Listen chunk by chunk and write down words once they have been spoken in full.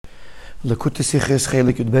Lekutei Sichos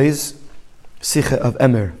Chelik Yud Beis, Sicha of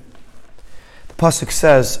Emer. The pasuk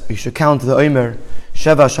says you should count the Omer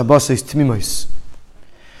Sheva Shabbosos Tmimos.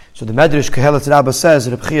 So the Medrash Kehelet Rabbah says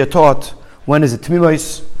Reb Chia taught when is it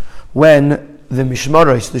Tmimos? When the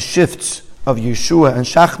Mishmaros, the shifts of Yeshua and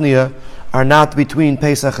Shachnia, are not between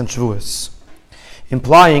Pesach and Shavuos,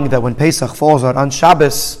 implying that when Pesach falls out on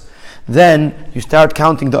Shabbos, then you start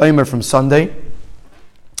counting the Omer from Sunday,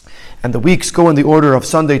 and the weeks go in the order of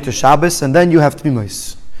Sunday to Shabbos, and then you have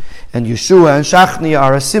Tmimos. And Yeshua and Shachnia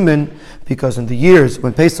are a siman, because in the years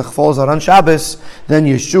when Pesach falls out on Shabbos, then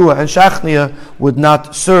Yeshua and Shachnia would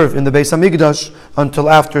not serve in the Beis HaMikdash until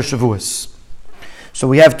after Shavuos. So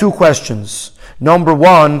we have two questions. Number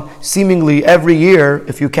one, seemingly every year,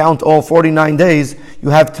 if you count all 49 days, you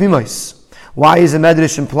have Tmimos. Why is the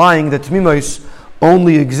Medrash implying that Tmimos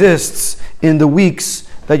only exists in the weeks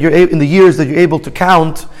that you're in the years that you're able to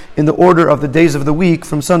count in the order of the days of the week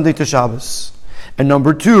from Sunday to Shabbos? And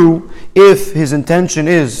number two, if his intention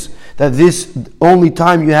is that this only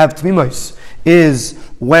time you have Tmimos is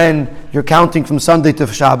when you're counting from Sunday to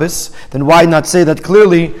Shabbos, then why not say that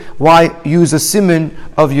clearly? Why use a siman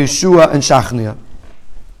of Yeshua and Shachnia?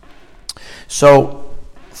 So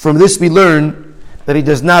from this we learn that he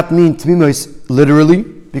does not mean Tmimos literally,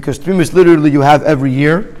 because Tmimos literally you have every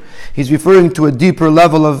year. He's referring to a deeper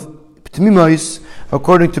level of Tmimos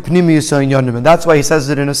according to Pnimiyus HaInyanim, and that's why he says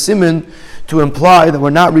it in a siman to imply that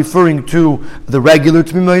we're not referring to the regular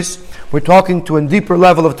Tmimos. We're talking to a deeper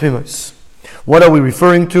level of Tmimos. What are we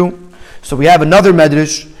referring to? So we have another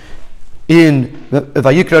medrash in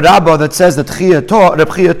Vayikra Rabbah that says that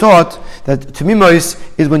Reb Chia taught that Tmimos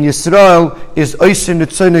is when Yisrael is Oisin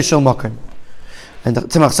Ritzono Shel Makom. And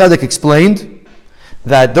Tzemach Tzedek explained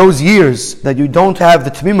that those years that you don't have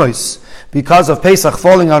the Tmimos because of Pesach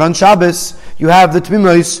falling out on Shabbos, you have the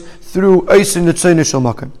Tmimos through Oisin Ritzono Shel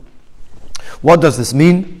Makom. What does this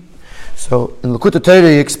mean? So in Lekutei Torah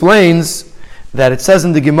he explains that it says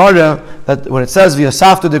in the Gemara that when it says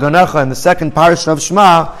V'yasaftu deganecha in the second parasha of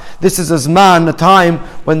Shema, this is a zman, a time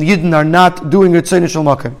when the Yidden are not doing Ritzono Shel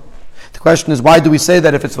Makom. The question is, why do we say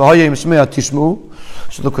that if it's V'hoyim Shmei Tishmu?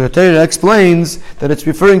 So the Lekutei Torah explains that it's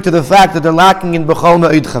referring to the fact that they're lacking in B'chol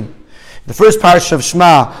Me'idchem. The first parasha of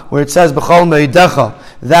Shema, where it says B'chol Me'idecha,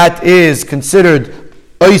 that is considered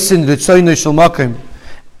Oisin Ritzono Shel Makom,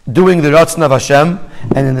 doing the Ratzon of Hashem.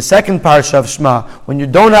 And in the second parasha of Shema, when you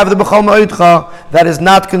don't have the B'chol Me'idcha, that is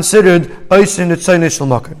not considered Oisin Ritzono Shel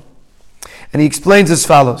Makom. And he explains as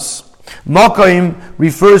follows. Makom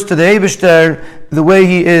refers to the Eibishter, the way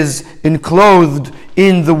he is enclosed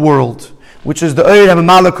in the world, which is the Eir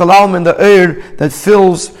HaMemaleh Kol Almin, the Eir that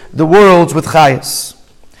fills the worlds with Chayas.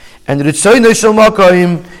 And Ritzono Shel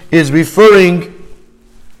Makom is referring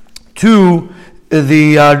to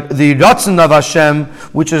the Ratzon of Hashem,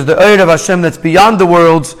 which is the Eir of Hashem that's beyond the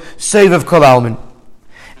worlds, save of Kol Almin.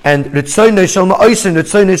 And Ritzono Shel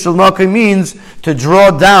Makom means to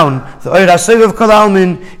draw down the Eir HaSev of Kol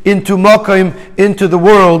Almin into Makom, into the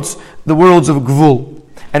worlds of Gvul.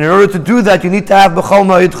 And in order to do that, you need to have B'chol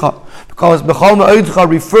Me'idcha, because B'chol Me'idcha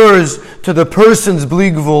refers to the person's Bli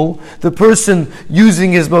Gvul, the person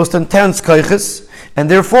using his most intense koiches. And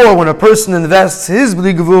therefore, when a person invests his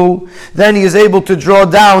Bli Gvul, then he is able to draw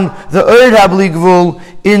down the Eir HaBli Gvul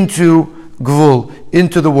into Gvul,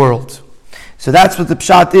 into the world. So that's what the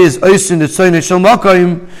pshat is, Oisin Ritzono Shel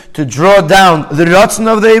Makom, to draw down the Ratzon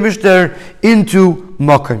of the Eibishter into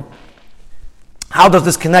Makom. How does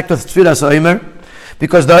this connect with Tfilas HaOmer?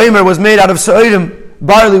 Because the Omer was made out of Se'irim,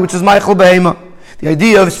 barley, which is Meichel Behema. The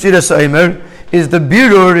idea of Tfilas HaOmer is the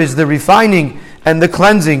birur, is the refining and the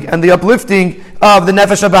cleansing and the uplifting of the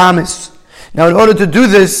Nefesh HaBahamis. Now, in order to do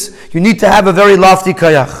this, you need to have a very lofty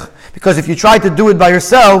koyach, because if you try to do it by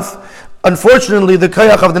yourself, unfortunately, the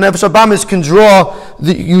koyach of the Nefesh HaBahamis can draw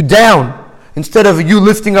you down instead of you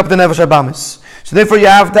lifting up the Nefesh HaBahamis. So therefore, you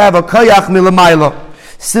have to have a koyach milamayla,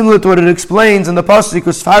 similar to what it explains in the pasuk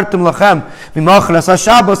Usfartim Lachem Mimachras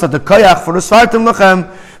HaShabbos, that the koyach for Usfartim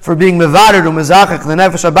Lachem, for being mevarer umezachach the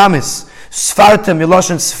Nefesh HaBahamis, Sfartim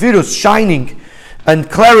Yiloshen Sfirus, shining, and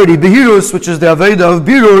clarity, Behirus, which is the Aveda of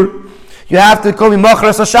Birur, you have to call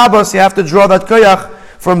Mimachras HaShabbos, you have to draw that koyach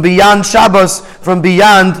from beyond Shabbos, from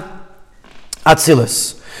beyond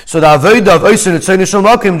Atzilus. So the Aveda of Oisin Ritzono Shel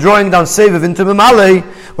Makom, drawing down Seviv into Memaleh,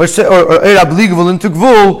 or Eir HaBli Gvul into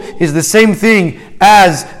Gvul, is the same thing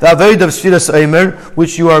as the Aveda of Sfiras HaOmer,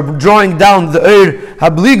 which you are drawing down the Eir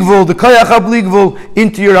HaBli Gvul, the Koyach HaBli Gvul,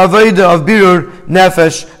 into your Aveda of Birur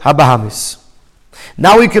Nefesh HaBahamis.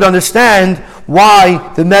 Now we can understand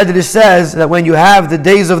why the Medrash says that when you have the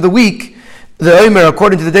days of the week, the Omer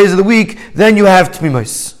according to the days of the week, then you have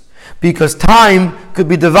Tmimos. because time could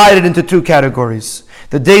be divided into two categories.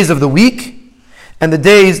 The days of the week, and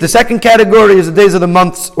the second category is the days of the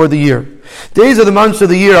months or the year. Days of the months or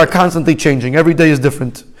the year are constantly changing. Every day is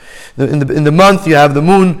different. In the month you have the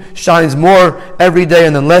moon shines more every day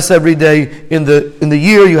and then less every day. In the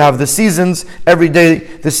year you have the seasons. Every day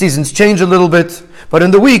the seasons change a little bit. But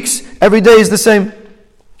in the weeks, every day is the same.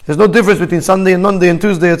 There's no difference between Sunday and Monday and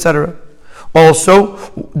Tuesday, etc. Also,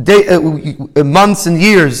 months and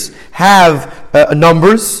years have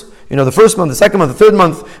numbers. The first month, the second month, the third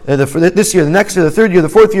month, this year, the next year, the third year, the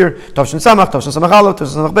fourth year, Tavshin Samach, Tavshin Samach Aleph,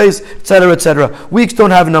 Tavshin Samach Beis, etc., etc. Weeks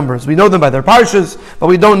don't have numbers. We know them by their parshas, but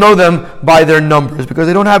we don't know them by their numbers because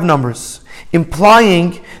they don't have numbers.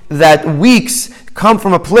 Implying that weeks come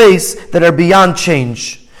from a place that are beyond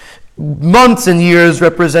change. Months and years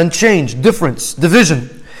represent change, difference,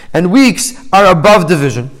 division. And weeks are above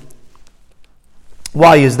division.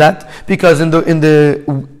 Why is that? Because in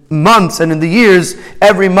the months and in the years,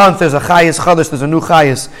 every month there's a Chayis Chadash, there's a new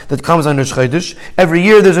Chayis that comes on Rosh Chodesh. Every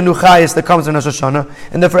year there's a new Chayis that comes on Rosh Hashanah,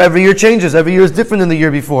 and therefore every year changes. Every year is different than the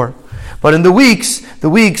year before. But in the weeks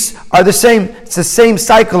are the same. It's the same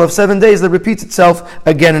cycle of 7 days that repeats itself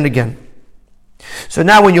again and again. So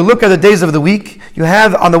now when you look at the days of the week, you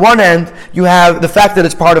have, on the one hand, you have the fact that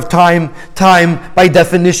it's part of time. Time, by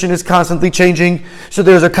definition, is constantly changing. So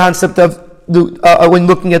there's a concept of when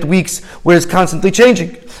looking at weeks where it's constantly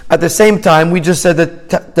changing. At the same time, we just said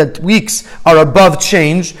that weeks are above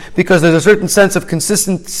change because there's a certain sense of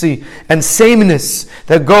consistency and sameness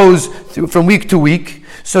that goes from week to week.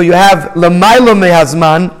 So you have Lamaila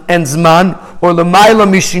mehazman and zman, or Lamaila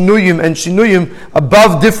mishinuyim and shinuyim,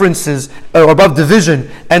 above differences, or above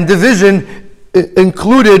division, and division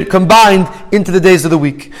included, combined into the days of the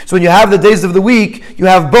week. So when you have the days of the week, you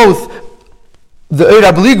have both the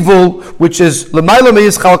Eira Bligvul, which is Lamaila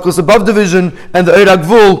Meyischalkus, above division, and the Eira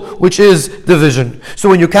Gvul, which is division. So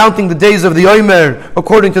when you're counting the days of the Omer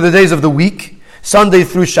according to the days of the week, Sunday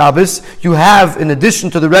through Shabbos, you have, in addition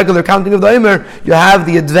to the regular counting of the Omer, you have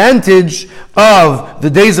the advantage of the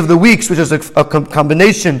days of the weeks, which is a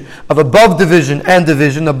combination of above division and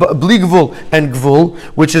division, Bligvul and Gvul,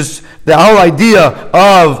 which is the whole idea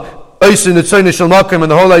of and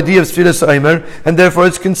the whole idea of Sfiras Omer, and therefore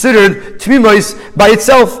it's considered Tmimos by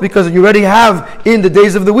itself, because you already have in the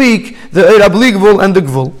days of the week the Eira Bligvul and the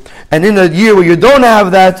Gvul. And in a year where you don't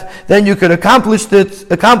have that, then you can accomplish it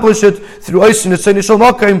through Oisin Etzoni Shel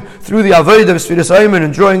Makom, through the Avodah of Sfiras Omer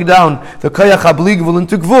and drawing down the Koyach HaBligvul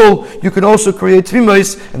into Gvul. You can also create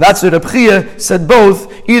Tmimos, and that's what Reb Chia said,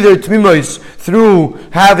 both, either Tmimos through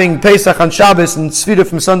having Pesach on Shabbos and Sfira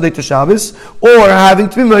from Sunday to Shabbos, or having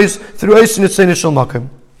Tmimos through Oisin Etzoni Shel Makom.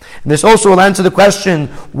 And this also will answer the question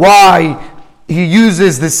why he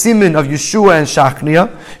uses the siman of Yeshua and Shachnia.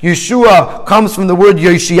 Yeshua comes from the word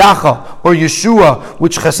Yoshiacha, or Yeshua,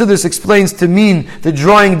 which Chassidus explains to mean the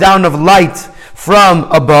drawing down of light from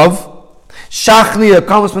above. Shachnia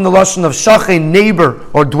comes from the lashon of Shachen, neighbor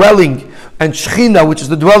or dwelling, and Shechina, which is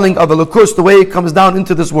the dwelling of Elokus, the way it comes down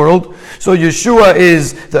into this world. So Yeshua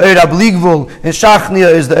is the Eira Bligvul, and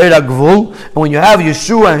Shachnia is the Eira Gvul. And when you have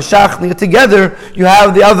Yeshua and Shachnia together, you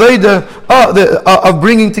have the Aveda of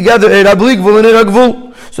bringing together Eira Bligvul and Eira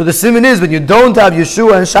Gvul. So the siman is, when you don't have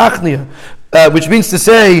Yeshua and Shachnia, which means to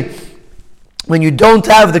say, when you don't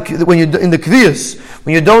have in the Kviyas,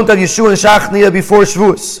 when you don't have Yeshua and Shachnia before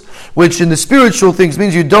Shavuos, which in the spiritual things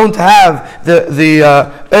means you don't have the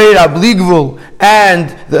Eira Bligvul and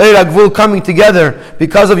the Eira Gvul coming together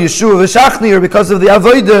because of Yeshua v'Shachni, or because of the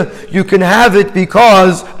Avodah. You can have it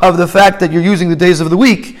because of the fact that you're using the days of the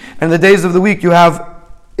week, and the days of the week you have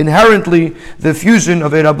inherently the fusion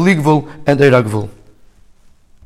of Eira Bligvul and Eira Gvul.